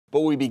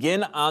But we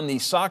begin on the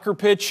soccer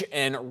pitch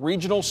and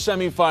regional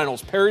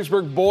semifinals.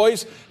 Perrysburg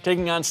boys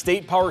taking on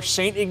state power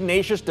St.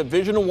 Ignatius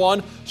Division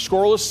I.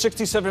 Scoreless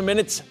 67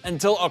 minutes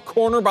until a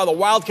corner by the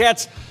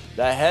Wildcats.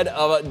 The head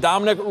of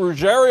Dominic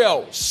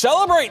Ruggiero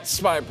celebrates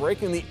by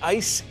breaking the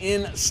ice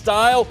in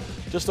style.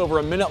 Just over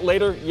a minute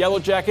later, Yellow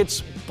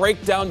Jackets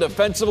break down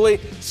defensively.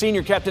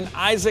 Senior captain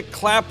Isaac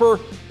Clapper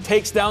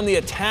takes down the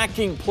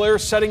attacking player,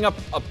 setting up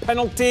a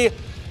penalty.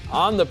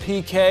 On the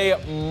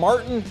PK,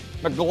 Martin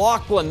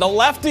McLaughlin, the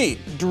lefty,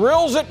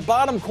 drills it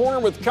bottom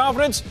corner with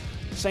confidence.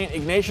 St.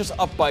 Ignatius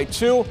up by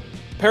 2.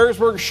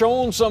 Perrysburg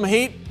showing some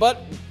heat,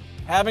 but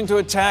having to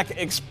attack,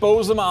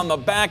 expose them on the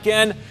back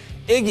end.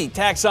 Iggy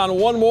tacks on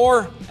one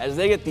more as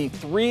they get the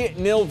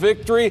 3-0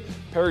 victory.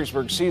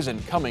 Perrysburg season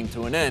coming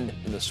to an end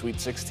in the Sweet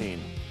 16.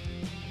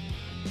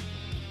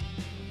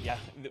 Yeah,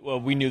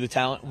 well, we knew the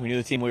talent, we knew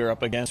the team we were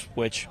up against,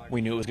 which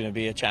we knew it was going to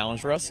be a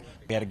challenge for us.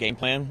 We had a game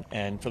plan,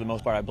 and for the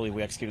most part, I believe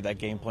we executed that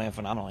game plan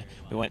phenomenally.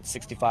 We went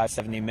 65,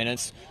 70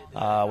 minutes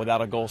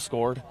without a goal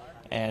scored,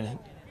 and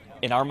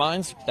in our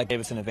minds, that gave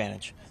us an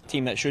advantage.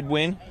 Team that should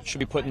win should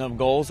be putting up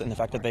goals, and the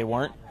fact that they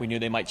weren't, we knew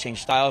they might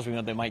change styles, we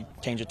knew they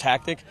might change a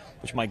tactic,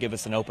 which might give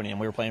us an opening,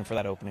 and we were playing for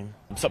that opening.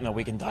 Something that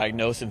we can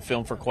diagnose and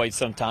film for quite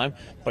some time,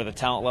 but at the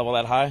talent level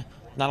that high,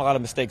 not a lot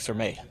of mistakes are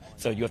made.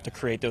 So you have to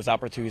create those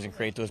opportunities and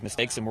create those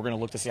mistakes, and we're going to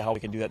look to see how we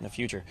can do that in the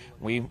future.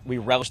 We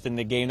relished in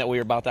the game that we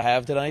were about to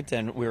have tonight,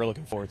 and we were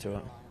looking forward to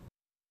it.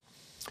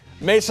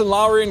 Mason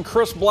Lowry and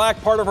Chris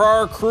Black, part of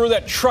our crew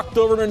that trucked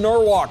over to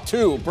Norwalk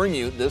to bring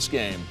you this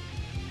game.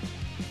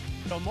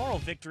 So moral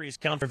victories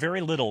count for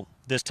very little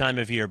this time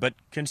of year, but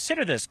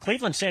consider this.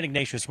 Cleveland St.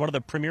 Ignatius, one of the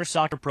premier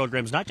soccer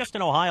programs, not just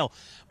in Ohio,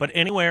 but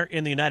anywhere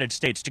in the United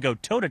States. To go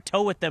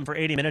toe-to-toe with them for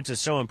 80 minutes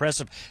is so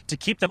impressive. To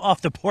keep them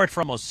off the board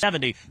for almost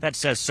 70, that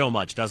says so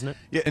much, doesn't it?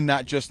 Yeah, and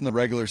not just in the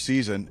regular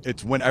season.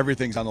 It's when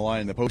everything's on the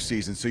line in the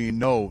postseason, so you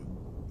know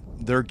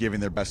they're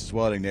giving their best as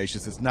well at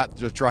Ignatius. It's not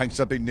just trying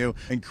something new,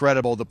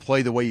 incredible, to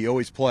play the way you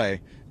always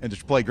play and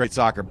to play great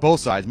soccer.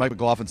 Both sides. Mike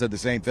McLaughlin said the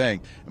same thing.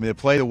 I mean, to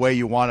play the way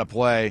you want to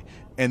play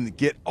and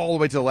get all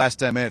the way to the last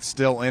 10 minutes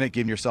still in it,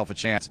 giving yourself a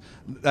chance.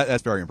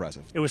 That's very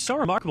impressive. It was so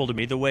remarkable to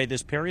me the way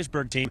this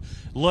Perrysburg team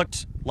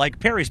looked like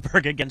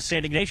Perrysburg against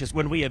St. Ignatius.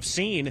 When we have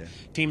seen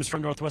teams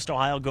from Northwest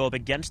Ohio go up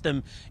against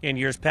them in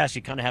years past,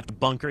 you kind of have to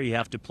bunker, you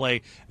have to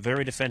play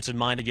very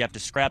defensive-minded, you have to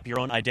scrap your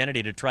own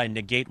identity to try and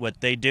negate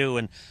what they do.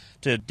 And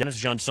to Dennis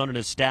Johnson and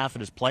his staff and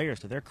his players,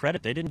 to their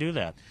credit, they didn't do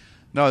that.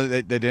 No,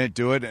 they didn't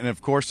do it, and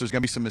of course there's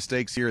going to be some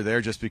mistakes here or there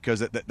just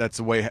because that's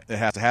the way it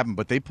has to happen,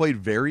 but they played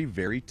very,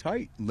 very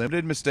tight.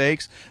 Limited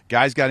mistakes.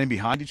 Guys got in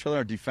behind each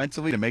other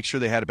defensively to make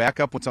sure they had a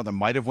backup when something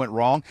might have went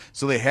wrong,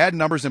 so they had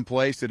numbers in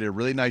place. They did a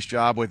really nice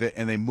job with it,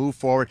 and they moved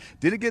forward.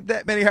 Didn't get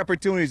that many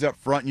opportunities up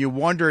front, and you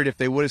wondered if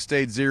they would have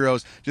stayed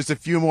zeros just a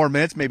few more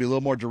minutes, maybe a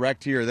little more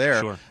direct here or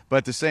there. Sure. But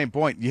at the same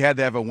point, you had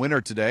to have a winner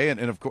today,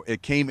 and of course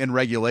it came in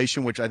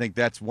regulation, which I think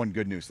that's one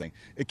good news thing.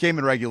 It came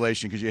in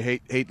regulation because you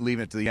hate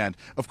leaving it to the end.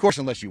 Of course,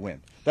 unless you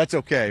win. That's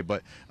okay,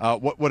 but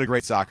what a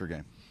great soccer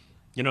game.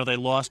 You know, they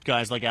lost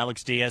guys like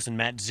Alex Diaz and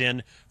Matt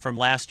Zinn from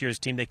last year's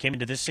team. They came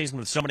into this season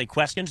with so many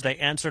questions. They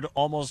answered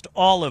almost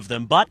all of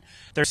them, but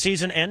their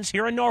season ends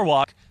here in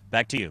Norwalk.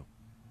 Back to you.